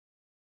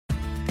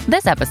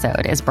This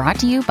episode is brought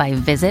to you by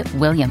Visit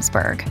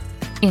Williamsburg.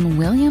 In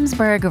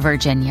Williamsburg,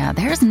 Virginia,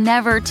 there's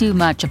never too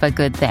much of a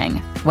good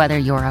thing. Whether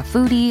you're a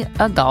foodie,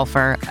 a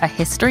golfer, a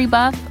history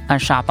buff, a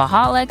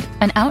shopaholic,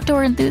 an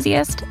outdoor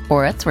enthusiast,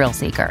 or a thrill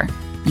seeker,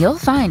 you'll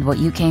find what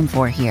you came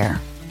for here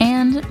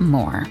and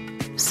more.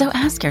 So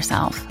ask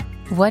yourself,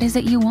 what is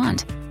it you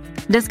want?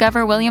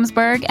 Discover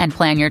Williamsburg and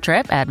plan your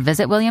trip at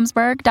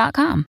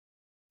visitwilliamsburg.com.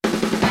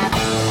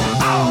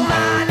 Oh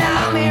man,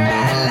 I'm here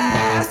at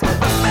last. The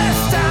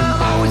best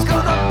time, always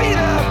gonna be the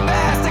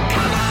best.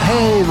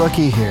 Hey,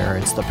 looky here.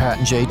 It's the Pat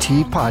and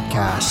JT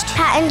podcast.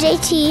 Pat and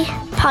JT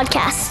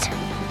podcast.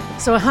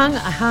 So I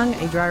hung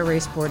a dry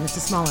erase board, and it's a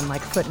small one,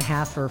 like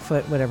 1.5 or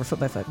foot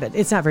by foot, but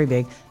it's not very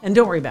big. And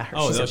don't worry about her.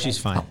 Oh, she's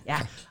fine.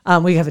 Yeah.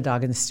 We have a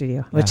dog in the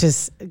studio, which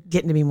is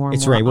getting to be more and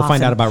It's more Ray. We'll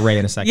find often. out about Ray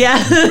in a second.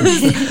 Yeah.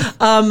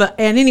 And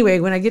anyway,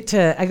 when I go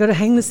to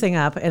hang this thing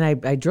up, and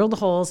I drilled the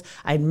holes,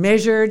 I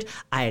measured,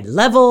 I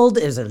leveled,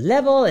 there's a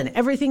level and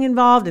everything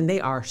involved, and they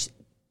are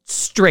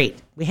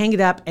straight. We hang it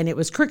up, and it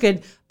was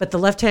crooked, but the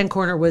left-hand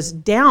corner was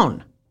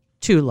down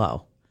too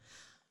low.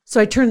 So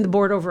I turned the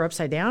board over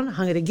upside down,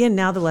 hung it again.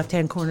 Now the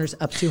left-hand corner's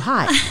up too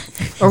high,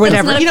 or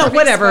whatever.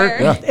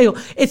 Whatever.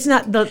 It's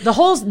not the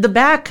holes. The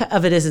back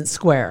of it isn't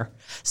square.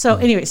 So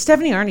anyway,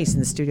 Stephanie Arnie's in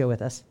the studio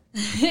with us,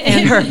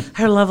 and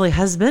her lovely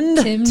husband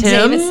Tim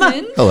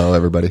Davison. Hello,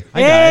 everybody.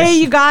 Hi, Hey, guys.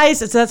 you guys!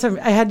 So that's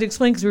I had to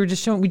explain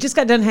because we just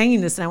got done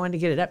hanging this, and I wanted to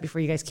get it up before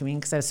you guys came in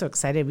because I was so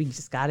excited. We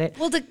just got it.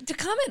 Well, to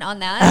comment on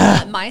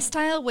that, my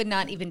style would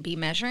not even be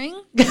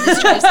measuring.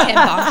 This drives Ken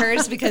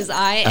bonkers because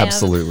I am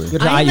Absolutely.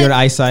 Your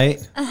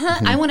eyesight.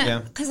 I want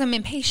to because I'm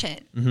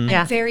impatient.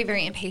 Yeah. I'm very,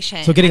 very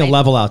impatient. So getting a And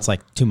level out's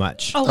like too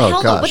much. Oh, hell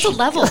no! gosh. What's a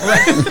level?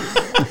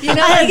 You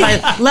know, I like,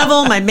 had my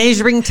level, my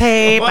measuring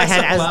tape. What's I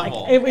a was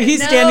level? like, he's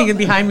No. standing in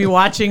behind me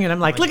watching, and I'm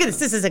like, look at this.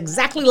 This is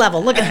exactly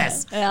level. Look at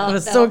this. Well, I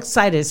was no. so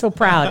excited, so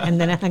proud. And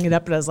then I hung it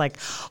up, and I was like,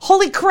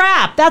 holy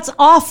crap, that's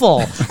awful.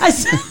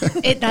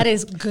 that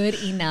is good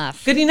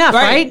enough. Good enough,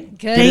 right?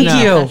 Good Thank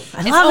enough. you.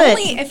 I love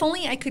it. If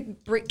only I could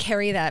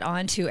carry that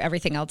on to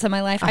everything else in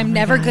my life. I'm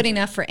never good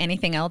enough for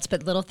anything else,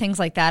 but little things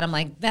like that, I'm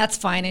like, that's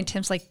fine. And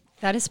Tim's like,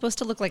 that is supposed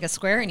to look like a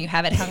square, and you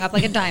have it hung up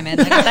like a diamond.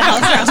 Like, what the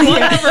hell's wrong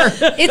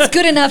with you? It's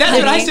good enough. That's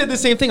what I honey. said. The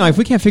same thing. Like, if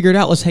we can't figure it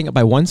out, let's hang it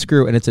by one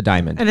screw, and it's a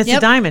diamond. And it's a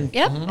Yep. diamond.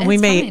 Yep. And And we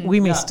it's may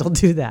fine. still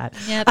do that.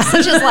 Yep.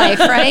 Such is life,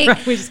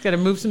 right? We just got to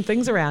move some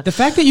things around. The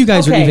fact that you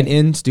guys are Okay. even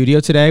in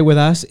studio today with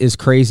us is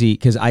crazy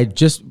because I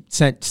just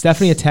sent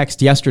Stephanie a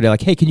text yesterday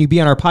like, hey, can you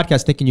be on our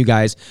podcast? Thinking you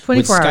guys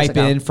would 24 hours Skype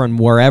ago. in from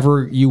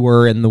wherever you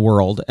were in the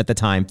world at the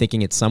time,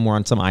 thinking it's somewhere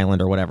on some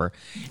island or whatever.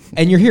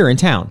 And you're here in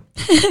town.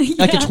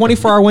 Like a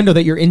 24-hour window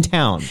that you're in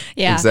town.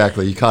 Yeah.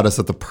 Exactly. You caught us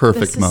at the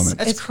perfect moment.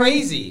 That's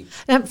crazy.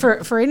 And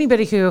for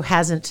anybody who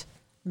hasn't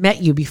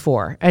met you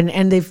before,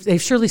 and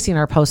they've surely seen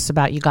our posts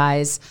about you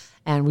guys,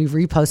 and we've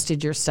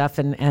reposted your stuff,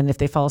 and if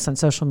they follow us on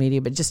social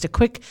media, but just a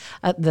quick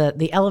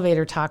the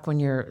elevator talk when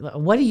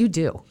what do you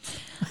do?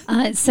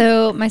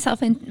 So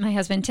myself and my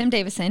husband, Tim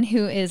Davison,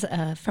 who is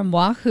from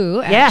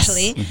Wahoo, Yes.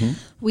 actually,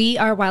 we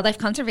are wildlife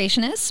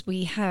conservationists.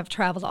 We have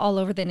traveled all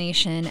over the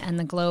nation and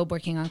the globe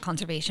working on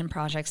conservation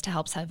projects to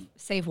help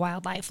save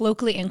wildlife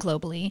locally and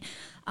globally.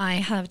 I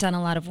have done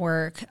a lot of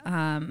work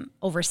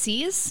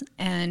overseas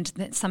and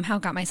that somehow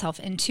got myself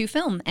into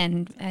film.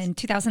 And in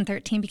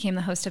 2013 became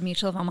the host of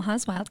Mutual of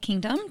Omaha's Wild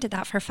Kingdom. Did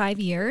that for 5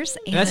 years.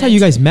 And that's how you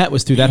guys met,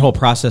 was through that whole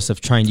process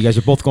of trying. You guys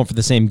are both going for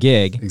the same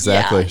gig.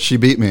 Exactly. She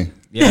beat me.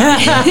 And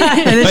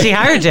then she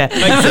hired you. Yeah,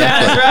 that's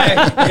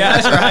right. Yeah,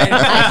 that's right.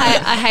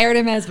 I hired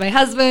him as my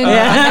husband.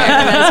 I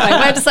hired him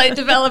as my website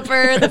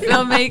developer, the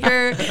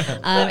filmmaker,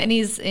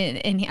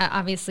 and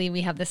obviously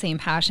we have the same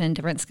passion,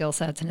 different skill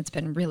sets, and it's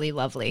been really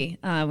lovely.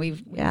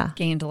 We've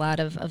gained a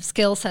lot of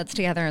skill sets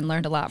together and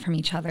learned a lot from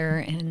each other,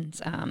 and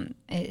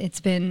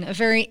it's been a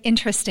very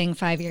interesting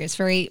 5 years.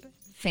 Very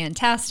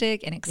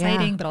fantastic and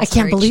exciting, but also I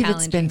can't very believe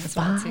it's challenging been as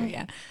well, 5. too.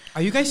 Yeah.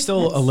 Are you guys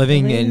still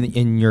living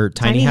in your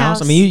tiny Tiny house?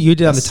 house. I mean, you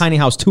did on the tiny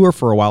house tour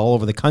for a while all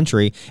over the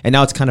country, and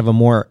now it's kind of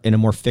in a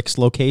more fixed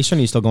location.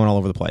 Are you still going all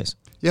over the place?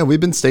 Yeah, we've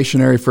been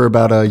stationary for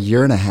about a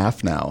year and a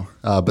half now,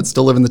 but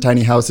still live in the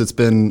tiny house. It's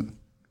been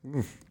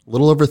a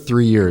little over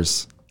 3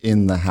 years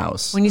in the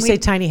house. When you say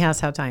tiny house,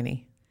 how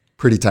tiny?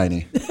 Pretty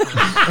tiny.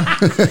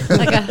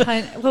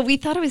 Well, we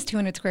thought it was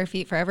 200 square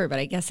feet forever, but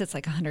I guess it's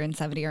like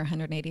 170 or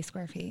 180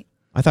 square feet.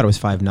 I thought it was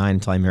 5'9"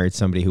 until I married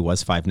somebody who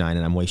was 5'9",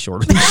 and I'm way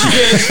shorter than she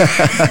is. So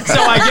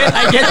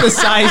I get the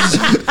size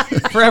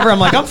forever. I'm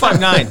like, I'm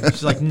 5'9".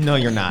 She's like, no,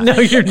 you're not. No,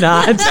 you're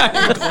not. Oh,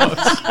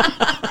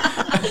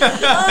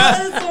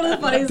 that's one of the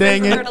funniest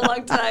things I've heard in a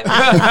long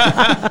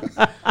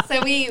time.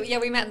 So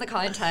we met in the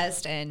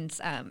contest, and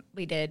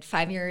we did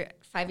 5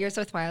 5 years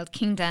with Wild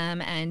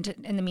Kingdom, and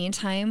in the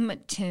meantime,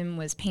 Tim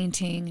was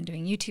painting and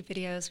doing YouTube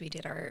videos.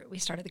 We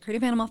started the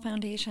Creative Animal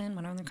Foundation,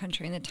 went around the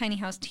country in the tiny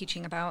house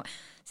teaching about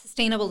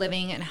sustainable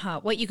living and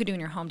what you could do in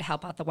your home to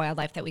help out the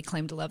wildlife that we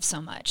claim to love so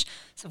much.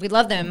 So if we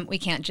love them, we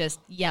can't just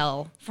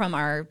yell from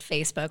our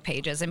Facebook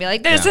pages and be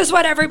like, this is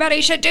what everybody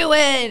should do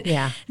it.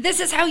 Yeah. This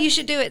is how you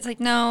should do it. It's like,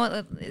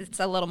 no, it's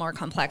a little more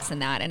complex than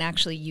that. And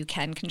actually you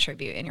can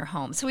contribute in your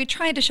home. So we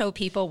tried to show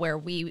people where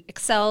we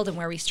excelled and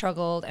where we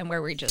struggled and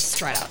where we just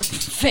straight out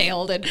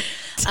failed.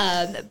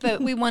 And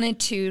but we wanted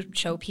to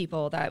show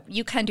people that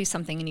you can do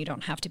something and you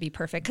don't have to be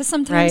perfect. Because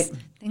sometimes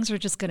things are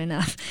just good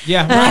enough.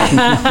 Yeah, right.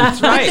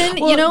 That's right. But then,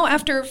 you know,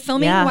 after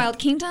filming Yeah. Wild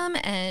Kingdom,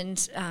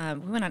 and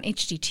we went on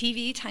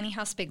HGTV, Tiny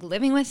House Big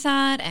Living with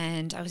that,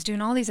 and I was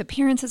doing all these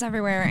appearances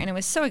everywhere, and it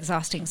was so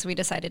exhausting. So we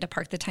decided to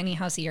park the tiny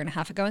house a year and a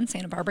half ago in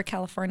Santa Barbara,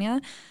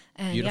 California.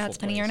 And Beautiful it's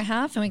been a place. year and a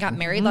half, and we got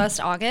married last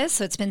August.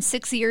 So it's been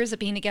 6 years of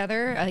being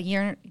together,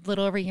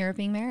 little over a year of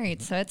being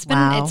married. So it's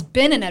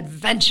been an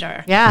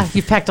adventure. Yeah,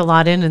 you've packed a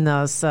lot in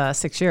those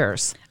 6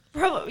 years.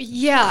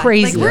 Yeah,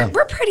 Crazy. Like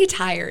we're pretty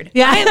tired.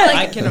 Yeah. I'm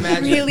like I can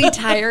imagine. really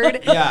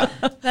tired. Yeah.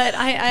 But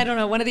I don't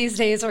know. One of these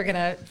days we're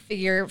gonna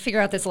figure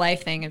out this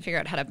life thing and figure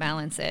out how to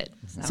balance it.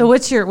 So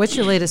what's your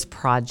latest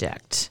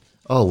project?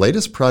 Oh,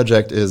 latest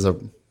project is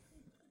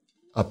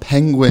a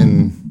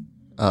penguin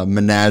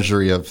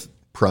menagerie of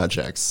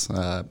projects.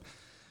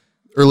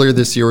 Earlier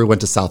this year, we went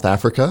to South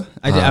Africa.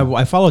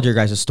 I followed your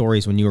guys'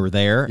 stories when you were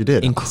there. You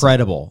did.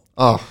 Incredible.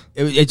 Oh,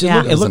 It just Yeah.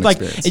 looked, It it was looked an like,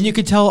 experience. and you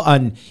could tell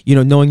on, you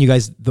know, knowing you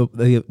guys,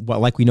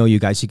 like we know you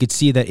guys, you could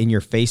see that in your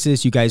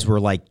faces, you guys were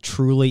like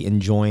truly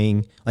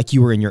enjoying, like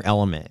you were in your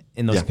element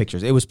in those Yeah.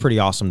 pictures. It was pretty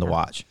awesome to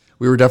watch.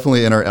 we were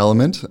definitely in our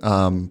element,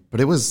 but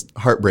it was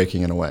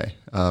heartbreaking in a way.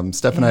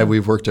 Steph and I,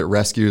 we've worked at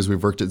rescues,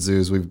 we've worked at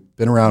zoos, we've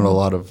been around a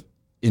lot of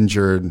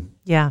injured,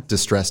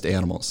 distressed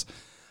animals.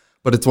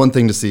 But it's one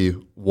thing to see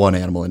one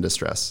animal in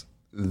distress.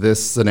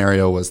 This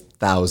scenario was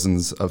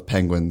thousands of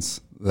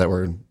penguins that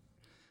were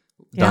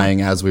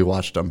dying as we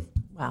watched them.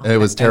 Wow. And it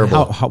was And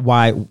terrible.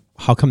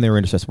 how come they were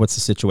interested? What's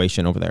the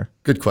situation over there?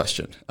 Good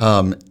question.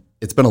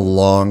 It's been a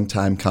long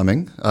time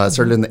coming. It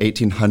started in the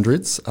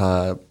 1800s.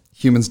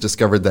 Humans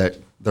discovered that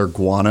their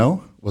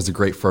guano was a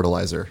great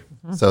fertilizer.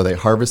 So they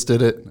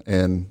harvested it,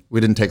 and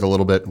we didn't take a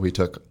little bit, we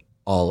took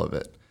all of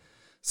it.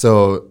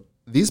 So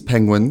these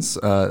penguins,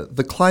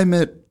 the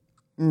climate,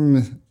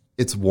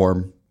 it's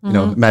warm. You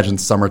know, imagine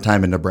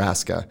summertime in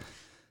Nebraska.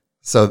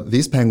 So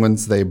these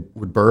penguins, they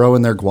would burrow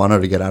in their guano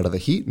to get out of the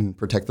heat and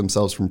protect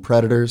themselves from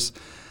predators.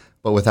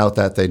 But without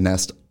that, they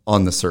nest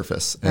on the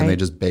surface and they Right.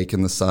 just bake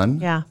in the sun.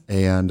 Yeah.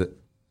 And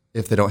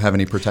if they don't have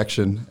any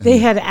protection, They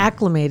had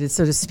acclimated,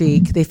 so to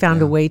speak. They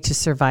found a way to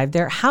survive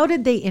there. How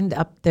did they end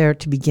up there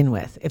to begin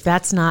with? If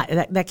that's not,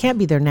 that can't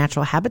be their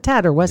natural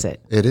habitat, or was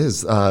it? it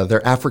is.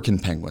 They're African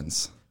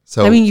penguins.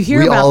 So I mean, you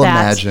hear we about all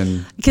that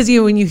imagine because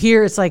when you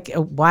hear, it's like,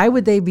 why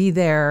would they be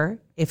there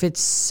if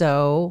it's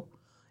so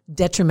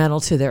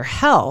detrimental to their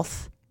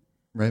health?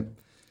 right.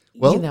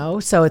 Well, You know,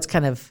 so it's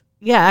kind of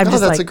I'm no, just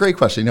that's like a great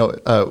question. You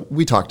know,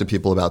 we talk to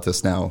people about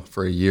this now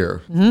for a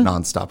year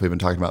nonstop. We've been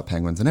talking about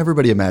penguins, and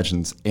everybody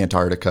imagines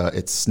Antarctica.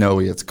 It's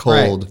snowy, it's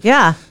cold.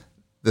 yeah,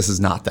 This is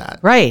not that.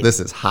 Right. This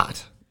is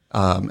hot,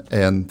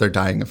 and they're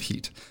dying of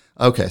heat.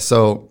 Okay,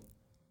 so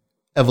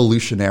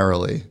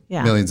evolutionarily,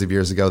 millions of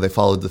years ago, they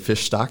followed the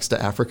fish stocks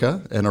to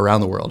Africa and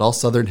around the world, all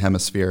southern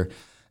hemisphere,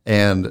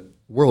 and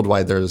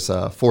worldwide. There's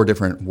 4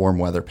 different warm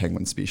weather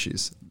penguin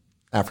species.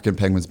 African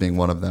penguins being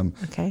one of them.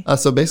 Okay.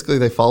 So basically,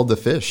 they followed the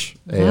fish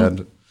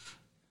and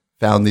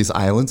found these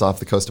islands off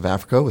the coast of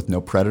Africa with no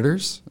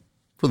predators,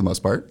 for the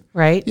most part.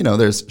 Right. You know,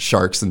 there's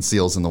sharks and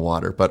seals in the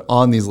water, but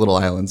on these little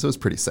islands, it was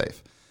pretty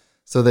safe.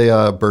 So they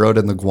burrowed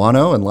in the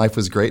guano, and life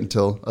was great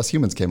until us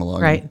humans came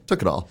along and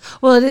took it all.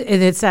 Well,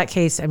 it's that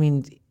case. I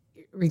mean,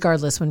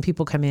 regardless, when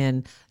people come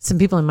in, some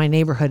people in my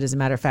neighborhood, as a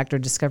matter of fact, are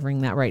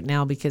discovering that right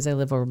now because I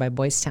live over by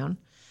Boys Town.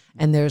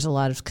 And there's a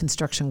lot of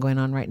construction going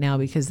on right now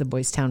because the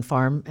Boys Town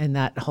farm and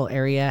that whole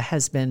area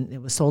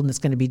it was sold and it's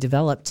going to be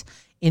developed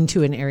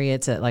into an area.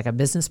 It's like a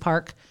business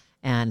park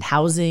and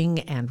housing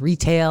and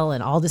retail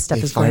and all this stuff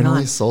They is going on.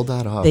 finally sold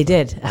that off. They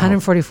did.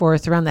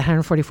 144th, around the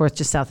 144th,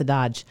 just south of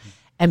Dodge.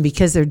 And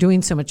because they're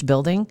doing so much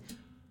building,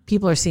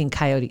 people are seeing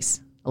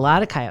coyotes, a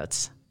lot of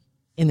coyotes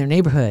in their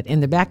neighborhood, in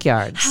their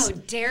backyards. How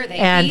dare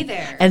they be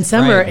there? And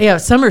some Right. are,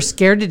 some are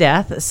scared to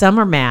death. Some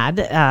are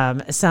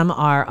mad. Some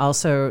are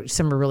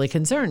really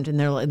concerned, and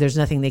there's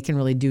nothing they can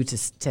really do to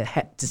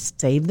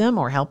save them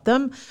or help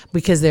them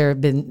because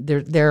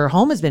their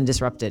home has been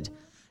disrupted.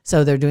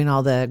 So they're doing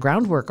all the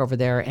groundwork over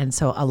there, and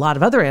so a lot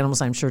of other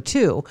animals, I'm sure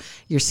too,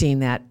 you're seeing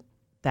that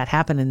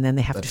happen, and then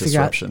they have to figure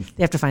disruption. out.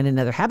 They have to find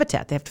another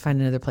habitat. They have to find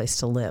another place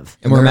to live.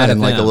 And we're we're mad in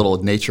at like a them.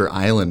 little nature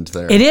island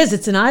there. It is.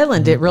 It's an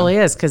island. It really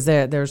is because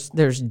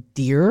there's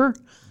deer,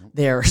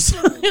 there's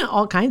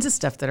all kinds of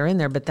stuff that are in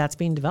there, but that's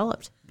being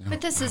developed.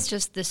 But this is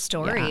just the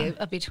story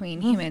of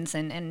between humans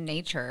and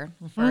nature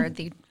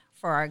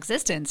for our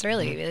existence,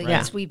 really.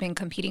 Because we've been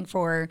competing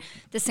for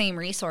the same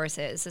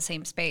resources, the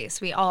same space.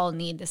 We all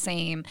need the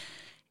same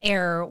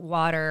air,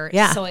 water,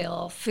 Yeah.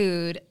 soil,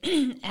 food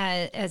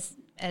as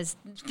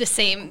the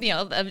same,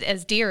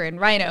 as deer and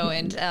rhino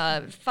and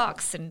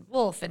fox and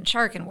wolf and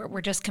shark, and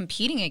we're just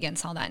competing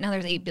against all that. Now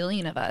there's 8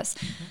 billion of us,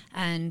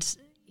 and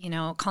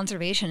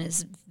conservation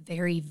is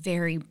very,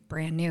 very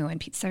brand new,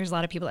 and there's a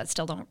lot of people that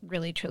still don't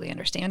really truly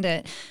understand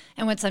it.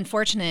 And what's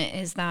unfortunate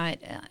is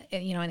that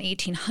in the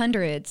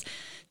 1800s,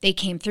 they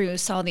came through,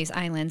 saw these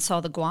islands, saw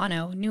the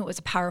guano, knew it was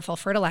a powerful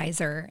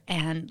fertilizer,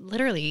 and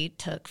literally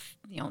took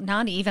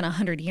not even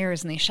 100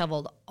 years, and they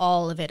shoveled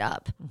all of it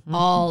up,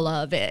 all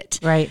of it.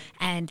 Right.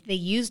 And they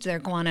used their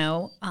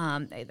guano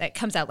that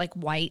comes out like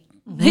white,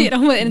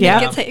 and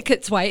it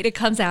gets white, it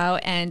comes out,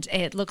 and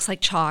it looks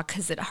like chalk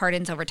because it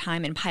hardens over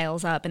time and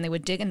piles up, and they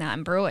would dig in that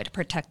and burrow it to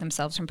protect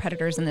themselves from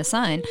predators in the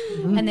sun.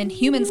 And then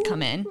humans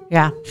come in.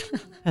 Yeah.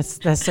 That's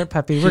their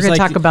puppy. We're She's going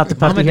to like, talk about the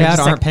puppy. Mom and here in Dad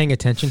a aren't second. paying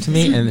attention to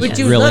me, and Would it's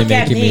you really look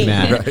at making me me?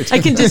 mad. I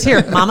can just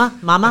hear mama,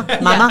 mama,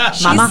 mama,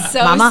 She's mama,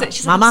 so mama, sick.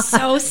 She's mama. like, I'm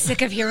so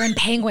sick of hearing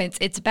penguins.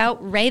 It's about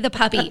Ray the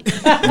puppy.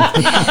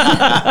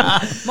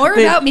 More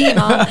about me,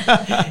 Mom.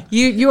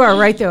 You are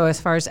right though, as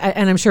far as,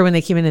 and I'm sure when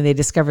they came in and they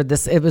discovered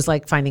this, it was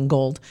like finding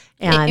gold.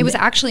 And It was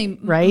actually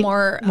right?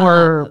 more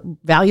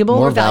valuable.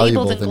 more valuable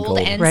valuable than than gold, gold.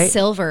 and Right.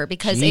 silver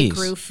because Jeez. it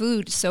grew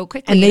food so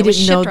quickly. and they it was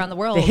didn't shipped know around the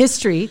world. the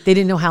history. They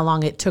didn't know how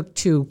long it took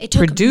to It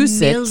took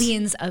produce it.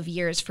 millions of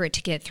years for it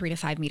to get 3 to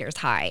 5 meters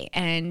high,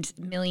 and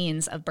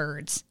millions of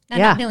birds. Yeah.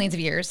 Not millions of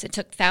years. It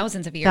took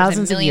thousands of years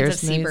Thousands and of millions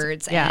years, of millions-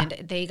 seabirds. yeah.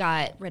 And they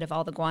got rid of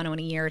all the guano in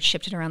a year,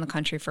 shipped it around the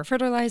country for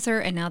fertilizer,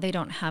 and now they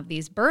don't have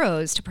these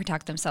burrows to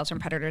protect themselves from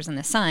predators in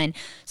the sun.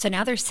 So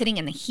now they're sitting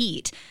in the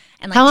heat.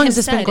 And like How long Tim has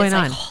this been said, going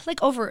it's on?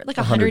 Like over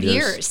 100 years.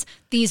 years.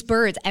 These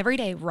birds every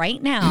day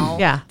right now,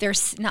 Yeah. they're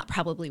not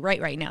probably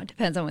right now,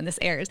 depends on when this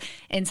airs.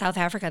 In South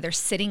Africa, they're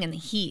sitting in the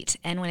heat,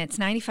 and when it's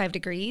 95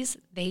 degrees,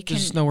 they can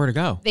There's just nowhere to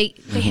go. they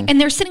and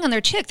they're sitting on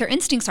their chick. Their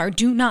instincts are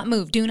do not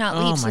move, do not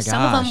leave. Oh So my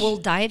some of them gosh. will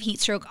die of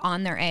heat stroke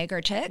on their egg or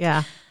chick.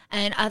 Yeah.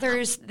 And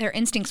others, their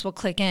instincts will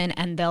click in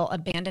and they'll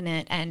abandon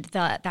it, and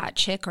that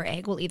chick or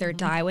egg will either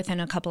die within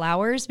a couple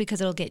hours because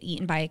it'll get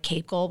eaten by a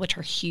Cape gull, which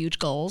are huge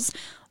gulls,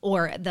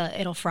 or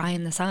it'll fry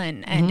in the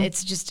sun. And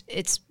it's just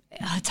it's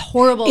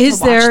horrible. Is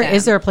to watch there them.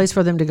 is there a place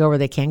for them to go where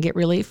they can get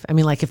relief? I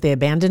mean, like if they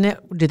abandon it,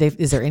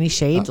 is there any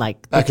shade?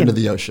 Like they Back can, into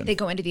the ocean. They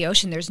go into the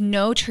ocean. There's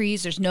no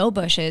trees. There's no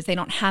bushes. They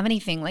don't have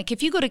anything. Like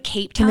if you go to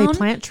Cape can Town, they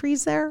plant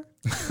trees there?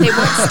 they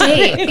won't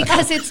stay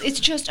because it's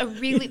just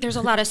there's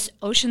a lot of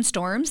ocean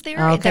storms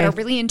there Okay. that are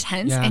really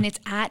intense, Yeah. and it's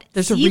at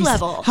There's a sea reason-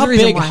 level. How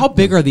reason big? why. How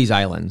big are these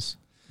islands?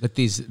 That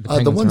the The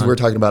penguins ones are on? we're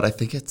talking about, I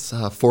think it's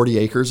 40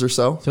 acres or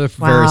so. So they're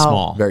very Wow.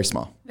 small. Very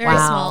small. Very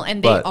Wow. small,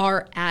 and they But-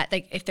 are at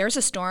like if there's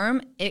a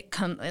storm,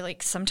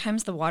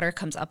 sometimes the water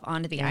comes up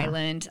onto the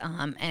island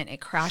and it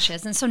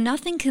crashes, and so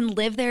nothing can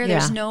live there.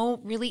 There's Yeah. no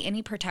really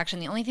any protection.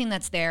 The only thing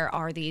that's there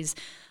are these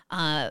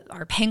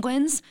are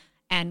penguins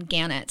and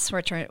gannets,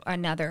 which are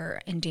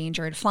another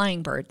endangered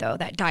flying bird, though,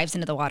 that dives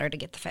into the water to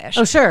get the fish.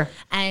 Oh, sure.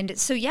 And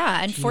so,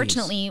 yeah,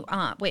 unfortunately,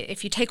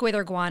 if you take away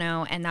their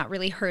guano, and that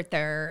really hurt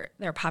their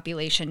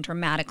population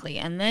dramatically.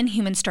 And then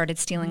humans started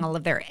stealing all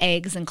of their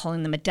eggs and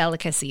calling them a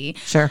delicacy.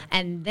 Sure.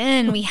 And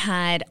then we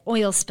had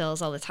oil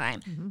spills all the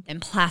time,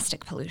 and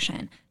plastic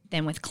pollution.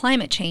 Then with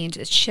climate change,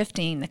 it's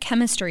shifting the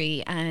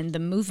chemistry and the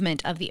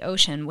movement of the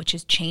ocean, which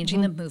is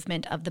changing the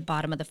movement of the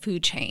bottom of the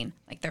food chain,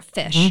 like their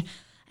fish.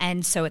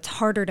 And so it's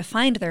harder to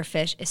find their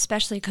fish,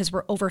 especially because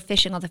we're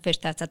overfishing all the fish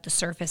that's at the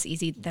surface,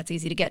 that's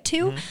easy to get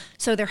to.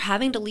 So they're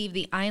having to leave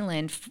the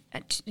island, Go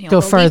they'll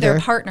leave further. their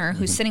partner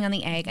who's sitting on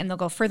the egg, and they'll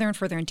go further and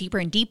further and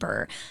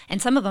deeper.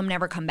 And some of them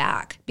never come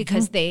back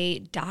because they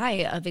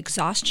die of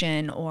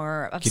exhaustion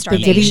or of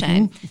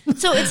starvation.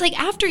 So it's like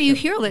after you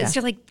hear this,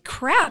 you're like,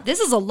 crap,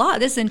 this is a lot.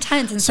 This is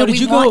intense. And so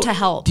we want to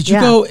help. Did you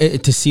Yeah. go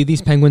to see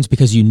these penguins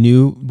because you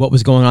knew what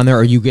was going on there,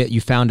 or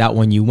you found out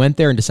when you went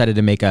there and decided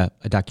to make a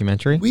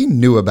documentary? We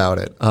knew about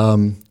it.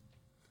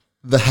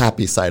 The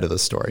happy side of the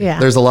story. Yeah.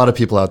 There's a lot of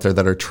people out there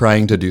that are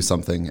trying to do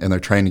something, and they're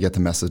trying to get the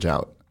message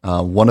out.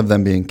 One of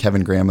them being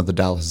Kevin Graham of the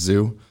Dallas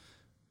Zoo,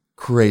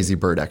 crazy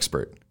bird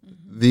expert,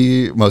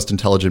 the most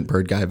intelligent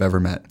bird guy I've ever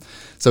met.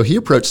 So he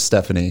approached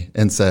Stephanie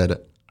and said,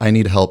 I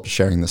need help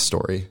sharing this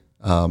story.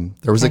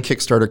 There was a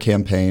Kickstarter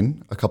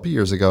campaign a couple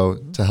years ago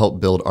to help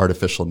build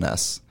artificial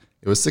nests.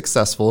 It was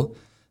successful.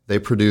 They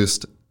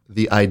produced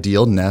the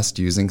ideal nest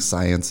using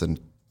science and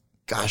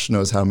gosh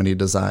knows how many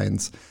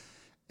designs.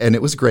 And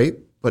it was great,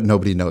 but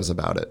nobody knows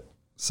about it.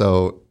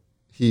 So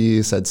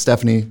he said,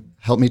 Stephanie,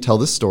 help me tell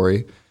this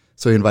story.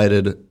 So he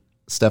invited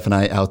Steph and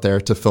I out there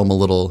to film a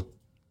little,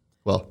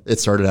 well, it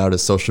started out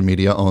as social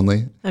media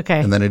only. Okay.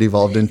 And then it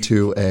evolved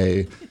into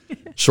a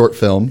short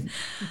film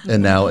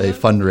and now a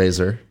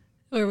fundraiser.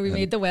 Where we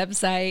made the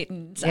website,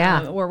 and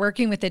Yeah. we're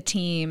working with a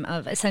team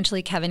of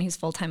essentially Kevin, who's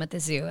full time at the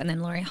zoo, and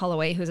then Lori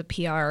Holloway, who was a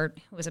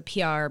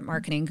PR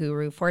marketing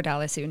guru for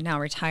Dallas Zoo, now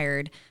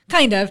retired.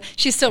 Kind of.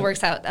 She still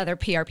works out other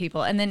PR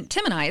people, and then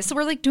Tim and I. So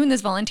we're like doing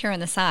this volunteer on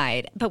the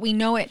side, but we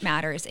know it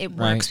matters. It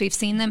works. Right. We've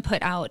seen them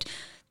put out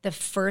the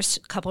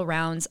first couple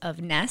rounds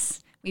of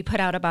nests We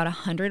put out about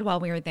 100 while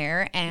we were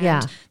there, and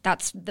Yeah.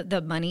 that's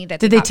the money that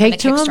Did they got from take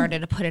to 'em? Kickstarter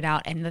to put it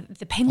out. And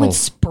the penguins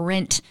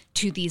sprint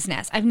to these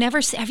nests.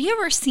 Have you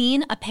ever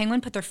seen a penguin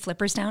put their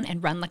flippers down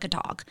and run like a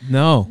dog?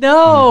 No.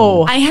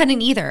 No. I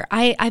hadn't either.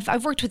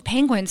 I've worked with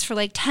penguins for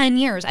like 10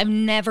 years. I've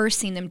never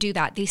seen them do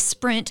that. They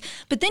sprint,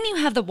 but then you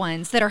have the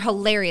ones that are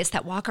hilarious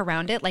that walk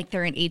around it like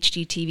they're in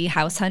HGTV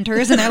house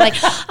hunters, and they're like,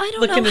 I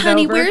don't Looking know, it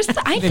honey, over. I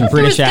thought there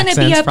British was going to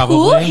be accents, a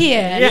pool probably.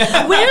 here.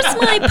 Where's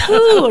my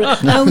pool?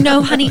 Oh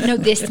no, honey, no,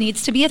 this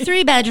needs to be a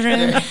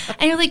 3-bedroom.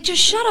 And you're like,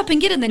 just shut up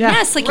and get in the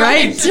nest. Like,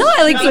 right. you're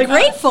like, be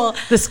grateful.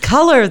 This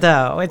color,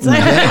 though, it's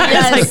like,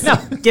 it's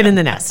like, no, get in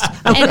the nest.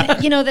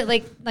 And you know that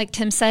like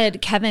Tim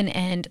said, Kevin,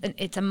 and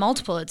it's a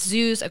multiple. It's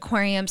zoos,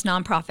 aquariums,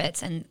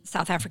 nonprofits, and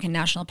South African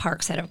national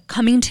parks that are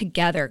coming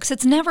together. Because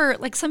it's never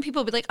like some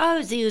people will be like,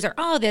 oh, zoos or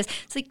oh this.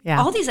 It's like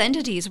Yeah. all these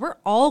entities. We're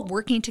all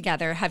working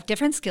together, have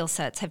different skill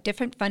sets, have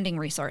different funding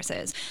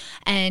resources,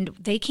 and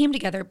they came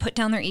together, put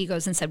down their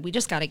egos, and said, we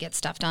just got to get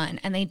stuff done.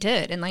 And they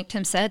did. And like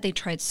Tim said, they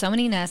tried so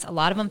many nests. A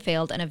lot of them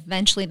failed, and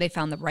eventually they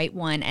found the right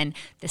one. And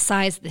the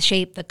size, the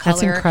shape, the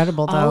color, That's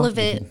incredible, all though. of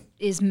it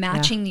is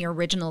matching the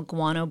original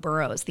guano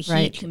burrows, the heat,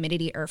 Right.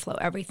 humidity, airflow,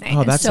 everything.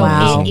 Oh, And that's so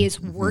amazing. it is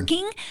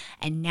working,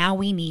 and now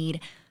we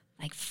need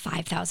like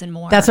 5,000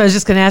 more. That's what I was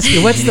just going to ask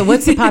you. What's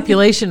the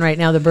population right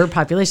now, the bird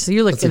population? So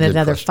you're a looking at good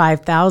another question.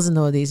 5,000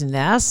 of these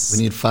nests.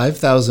 We need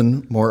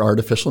 5,000 more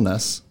artificial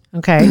nests.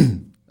 Okay.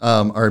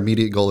 Our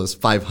immediate goal is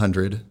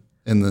 500,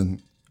 and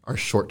then our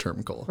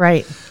short-term goal.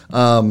 Right.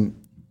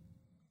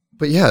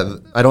 But yeah,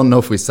 I don't know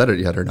if we said it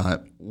yet or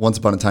not. Once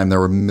upon a time, there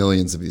were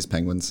millions of these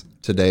penguins.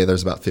 Today,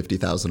 there's about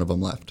 50,000 of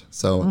them left.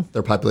 So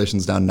their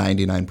population's down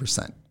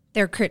 99%.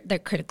 they're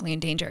critically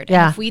endangered.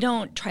 Yeah. And if we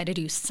don't try to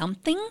do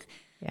something,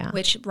 Yeah.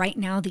 which right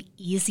now the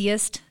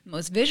easiest,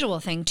 most visual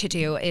thing to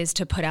do is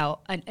to put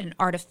out an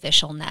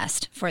artificial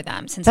nest for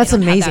them, since That's they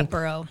don't amazing. have that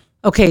burrow.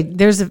 Okay.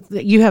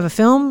 You have a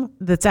film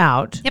that's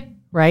out. Yep.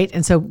 Right.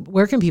 And so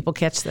where can people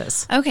catch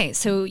this? Okay,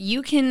 so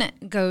you can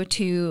go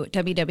to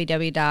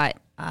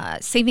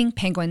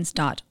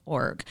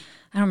www.savingpenguins.org.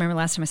 I don't remember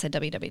last time I said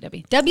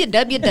www.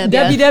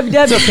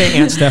 www. Okay,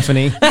 Aunt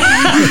Stephanie. My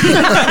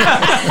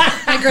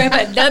grandpa,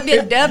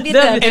 www.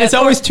 And it's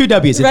always two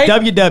W's. It's Right.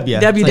 WW.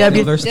 It's like, WW.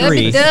 well, there's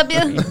three. So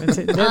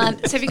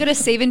if you go to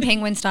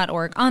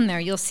savingpenguins.org, on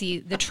there you'll see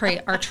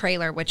the our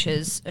trailer, which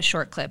is a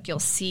short clip. You'll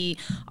see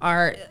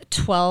our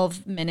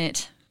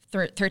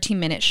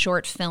 13-minute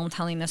short film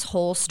telling this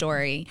whole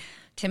story.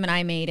 Tim and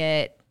I made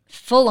it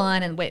full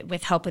on, and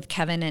with help with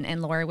Kevin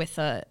and Laura with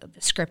the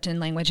script and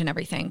language and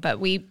everything. But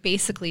we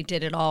basically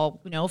did it all,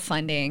 no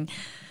funding.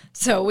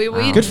 So we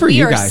Good for we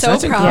you are guys. so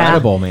That's proud.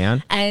 incredible,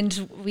 man.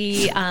 And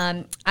we,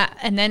 and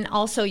then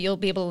also you'll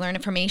be able to learn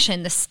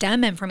information, the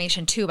STEM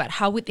information too, about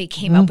how they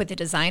came up with the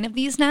design of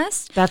these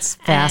nests. That's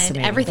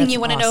fascinating. And everything That's you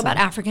want to know about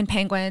awesome. African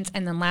penguins.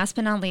 And then last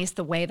but not least,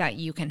 the way that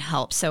you can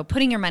help. So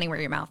putting your money where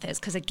your mouth is.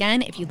 Because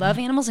again, if you love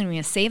animals and you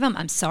want to save them,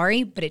 I'm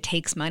sorry, but it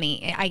takes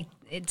money.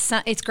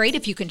 It's great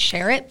if you can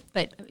share it,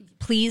 but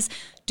please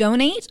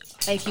donate.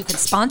 If you can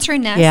sponsor a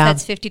nest,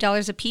 that's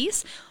 $50 a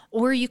piece.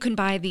 Or you can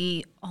buy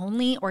the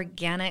only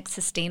organic,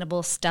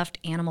 sustainable stuffed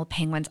animal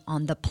penguins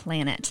on the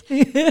planet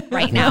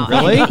right now.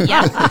 Really?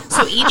 Yeah.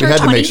 So each We are had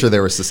to 20. make sure they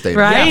were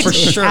sustainable. Right. Yeah, for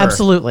sure.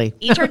 Absolutely.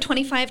 Each are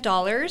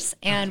 $25,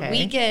 and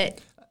we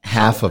get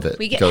Half of it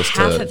We get goes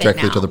half of it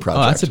directly now. to the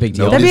project. Oh, that's a big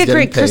deal. That'd be a Nobody's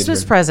great getting paid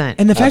Christmas here. present.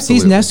 And the fact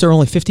these Absolutely. nests are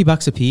only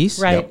 $50 a piece.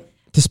 Right.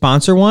 To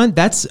sponsor one,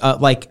 that's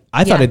like,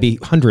 I thought Yeah. it'd be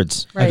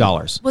hundreds Right. of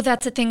dollars. Well,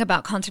 that's the thing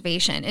about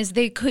conservation is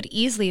they could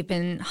easily have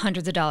been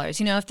hundreds of dollars.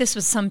 If this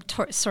was some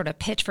sort of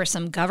pitch for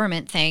some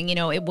government thing,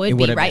 it would It be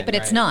would have right, been, but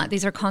it's right. not.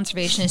 These are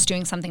conservationists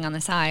doing something on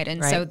the side,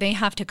 and so Right. they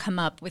have to come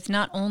up with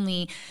not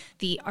only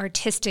the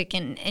artistic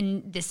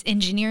and this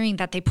engineering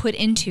that they put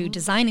into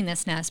designing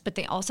this nest, but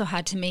they also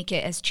had to make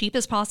it as cheap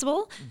as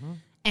possible.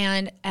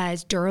 And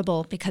as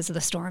durable because of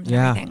the storms and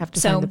Yeah. everything. Have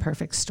to find the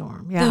perfect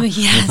storm. Yeah. Oh,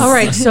 yes. All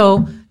right.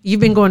 So you've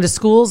been going to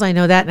schools. I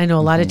know that. And I know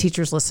a lot of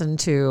teachers listen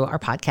to our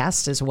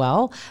podcast as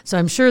well. So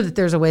I'm sure that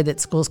there's a way that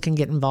schools can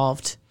get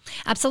involved.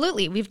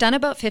 Absolutely. We've done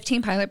about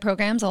 15 pilot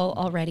programs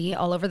already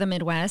all over the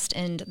Midwest.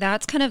 And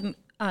that's kind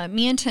of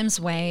me and Tim's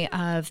way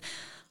of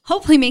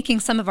hopefully making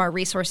some of our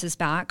resources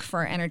back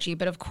for our energy.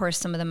 But of course,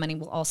 some of the money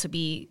will also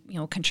be,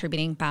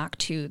 contributing back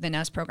to the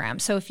NEST program.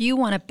 So if you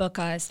want to book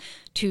us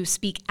to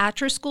speak at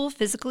your school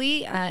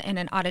physically in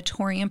an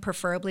auditorium,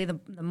 preferably the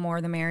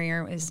more the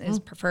merrier is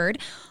preferred,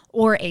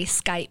 or a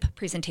Skype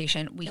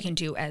presentation we can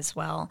do as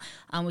well.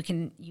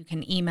 You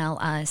can email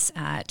us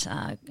at,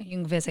 you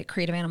can visit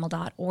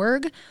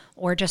creativeanimal.org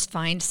or just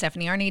find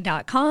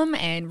stephaniearney.com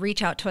and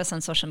reach out to us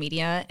on social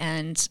media,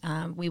 and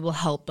we will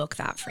help book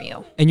that for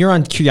you. And you're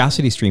on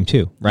Curiosity Stream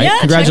too, right? Yeah,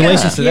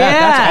 Congratulations check to it that.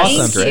 out. That's Yes.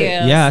 awesome. Thank you.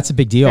 Yeah, that's a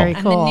big deal. Very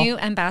I'm cool. the new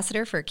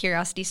ambassador for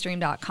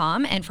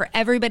curiositystream.com. And for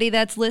everybody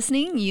that's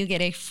listening, you get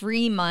get a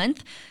free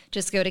month.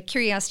 Just go to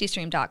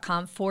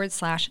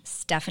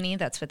curiositystream.com/Stephanie.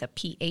 That's with a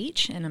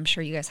PH. And I'm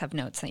sure you guys have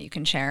notes that you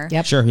can share.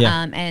 Yep. Sure,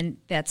 yeah. And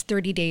that's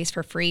 30 days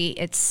for free.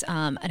 It's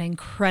an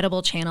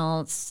incredible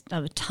channel. It's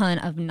a ton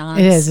of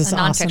It is. It's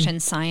nonfiction awesome.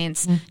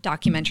 science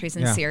documentaries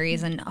and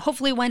series. And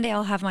hopefully one day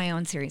I'll have my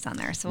own series on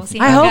there. So we'll see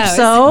how I it hope goes.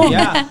 so.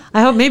 Yeah.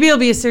 I hope maybe it'll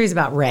be a series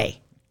about Ray.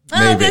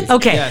 Maybe.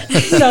 Okay,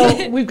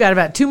 so we've got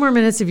about 2 more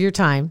minutes of your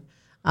time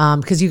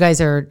because you guys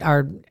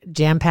are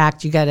jam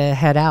packed. You got to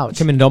head out.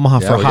 Coming to Omaha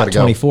for we Hot gotta go.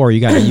 24.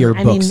 You got a year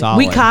I book mean, solid.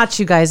 we caught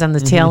you guys on the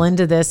tail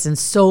end of this, and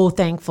so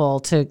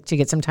thankful to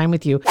get some time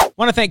with you.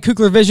 Want to thank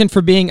Kugler Vision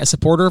for being a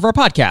supporter of our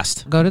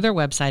podcast. Go to their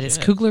website. It's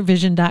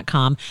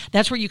kuglervision.com.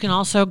 That's where you can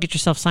also get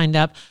yourself signed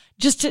up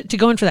just to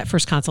go in for that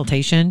first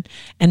consultation.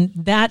 And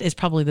that is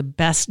probably the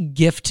best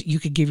gift you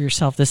could give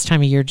yourself this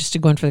time of year, just to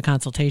go in for the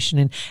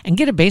consultation and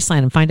get a baseline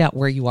and find out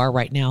where you are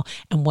right now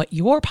and what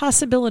your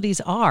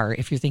possibilities are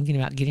if you're thinking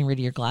about getting rid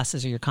of your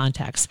glasses or your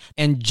contacts.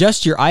 And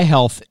just your eye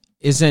health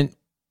isn't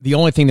the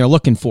only thing they're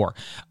looking for.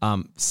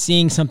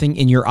 Seeing something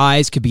in your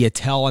eyes could be a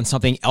tell on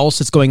something else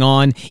that's going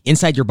on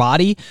inside your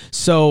body.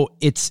 So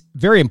it's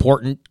very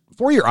important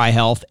for your eye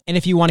health. And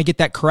if you want to get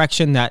that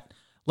correction that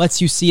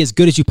lets you see as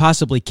good as you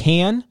possibly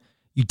can,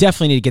 you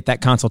definitely need to get that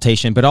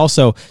consultation, but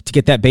also to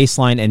get that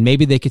baseline, and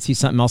maybe they could see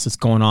something else that's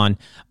going on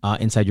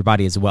inside your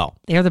body as well.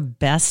 They're the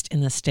best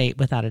in the state,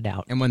 without a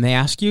doubt. And when they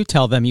ask you,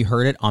 tell them you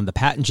heard it on the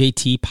Pat and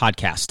JT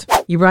podcast.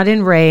 You brought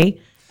in Ray,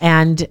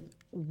 and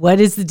what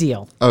is the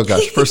deal? Oh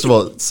gosh! First of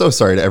all, so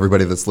sorry to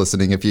everybody that's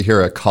listening. If you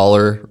hear a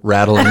collar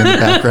rattling in the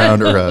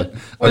background or a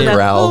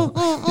growl,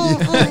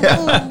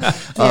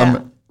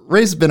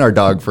 Ray's been our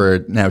dog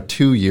for now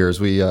 2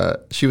 years.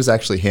 She was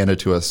actually handed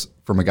to us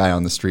from a guy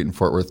on the street in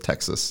Fort Worth,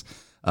 Texas.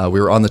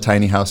 We were on the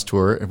tiny house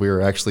tour, and we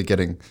were actually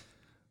getting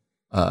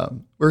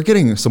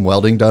some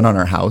welding done on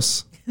our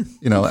house.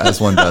 You know,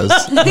 as one does.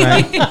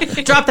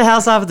 Drop the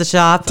house off at the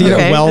shop. To get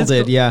Okay. it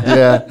welded, yeah.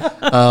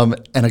 Yeah.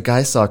 And a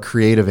guy saw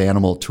Creative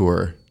Animal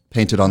Tour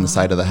painted on the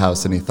side of the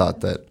house, and he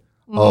thought that,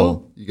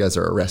 oh, you guys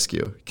are a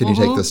rescue. Can you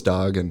take this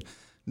dog? And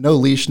no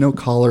leash, no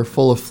collar,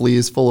 full of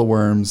fleas, full of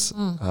worms.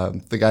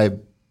 The guy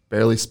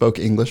barely spoke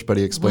English, but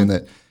he explained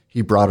that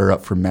he brought her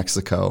up from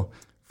Mexico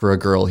for a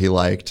girl he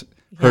liked.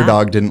 Her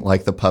dog didn't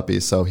like the puppy,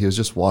 so he was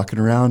just walking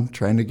around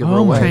trying to give her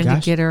away. Trying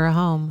to get her a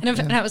home.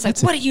 And I was like,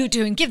 what are you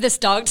doing? Give this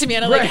dog to me.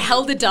 And I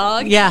held the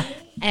dog. Yeah.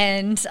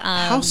 And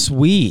How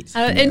sweet.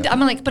 and I'm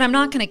like, but I'm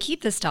not going to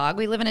keep this dog.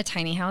 We live in a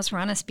tiny house. We're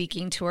on a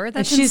speaking tour.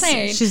 That's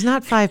insane. She's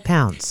not 5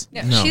 pounds.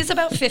 No, she's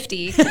about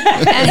 50,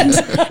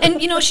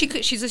 and you know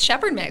she's a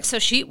shepherd mix. So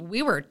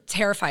we were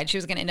terrified she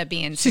was going to end up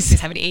being 60,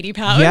 70, 80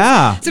 pounds.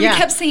 Yeah. So we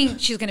kept saying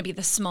she's going to be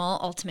the small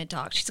ultimate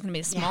dog. She's going to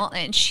be the small,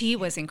 and she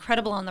was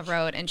incredible on the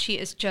road. And she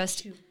is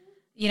just.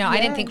 You know,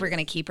 I didn't think we were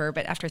going to keep her,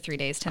 but after 3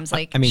 days, Tim's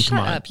like, come shut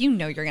on. up. You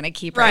know you're going to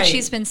keep her. Right.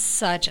 She's been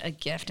such a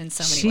gift in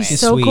so many She's ways.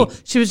 so Sweet. cool.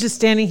 She was just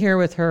standing here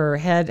with her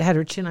head, had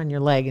her chin on your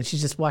leg, and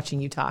she's just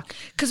watching you talk.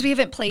 Because we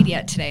haven't played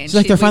yet today. And It's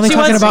like they're finally she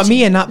talking wants about to-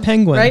 me and not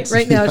penguins.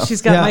 Right now,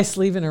 she's got Yeah. my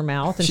sleeve in her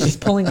mouth, and she's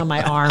pulling on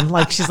my arm.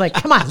 Like, she's like,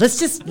 come on, let's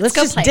just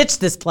play. ditch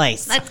this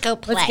place. Let's go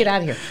play. Let's get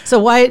out of here. So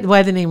why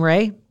the name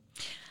Ray?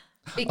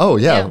 Oh,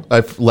 yeah.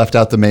 I've left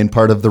out the main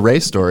part of the Ray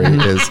story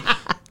is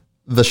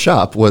the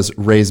shop was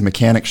Ray's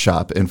Mechanic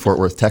Shop in Fort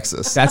Worth,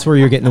 Texas. That's where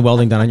you're getting the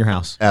welding done on your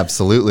house.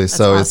 Absolutely.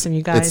 So awesome,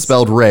 you guys. it's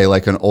spelled Ray,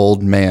 like an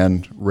old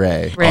man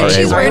Ray. Ray. R-A-Y.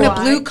 She's wearing a Oh,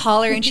 blue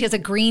collar and she has a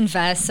green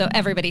vest, so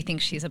everybody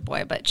thinks she's a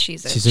boy, but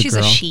she's a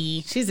girl.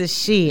 she. She's a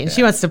she, and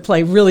she wants to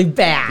play really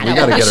bad. We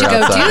gotta We get should her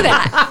go outside. do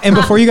that. And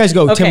before you guys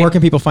go, Okay. Tim, where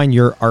can people find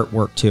your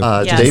artwork too?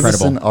 Yes.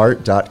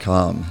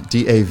 DavisonArt.com.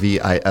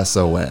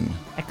 DAVISON.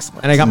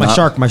 Excellent. And I got my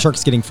shark. My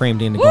shark's getting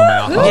framed in to go in my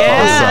office.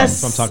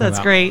 Yes, That's what I'm talking that's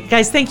about. great.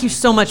 Guys, thank you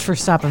so much for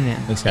stopping in.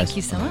 Thanks, guys. Thank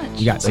you so much.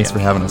 You got Thanks for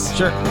having us.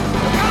 Sure.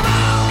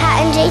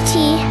 Pat and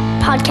JT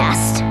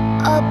Podcast,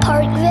 a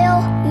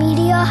Parkville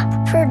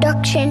Media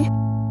Production.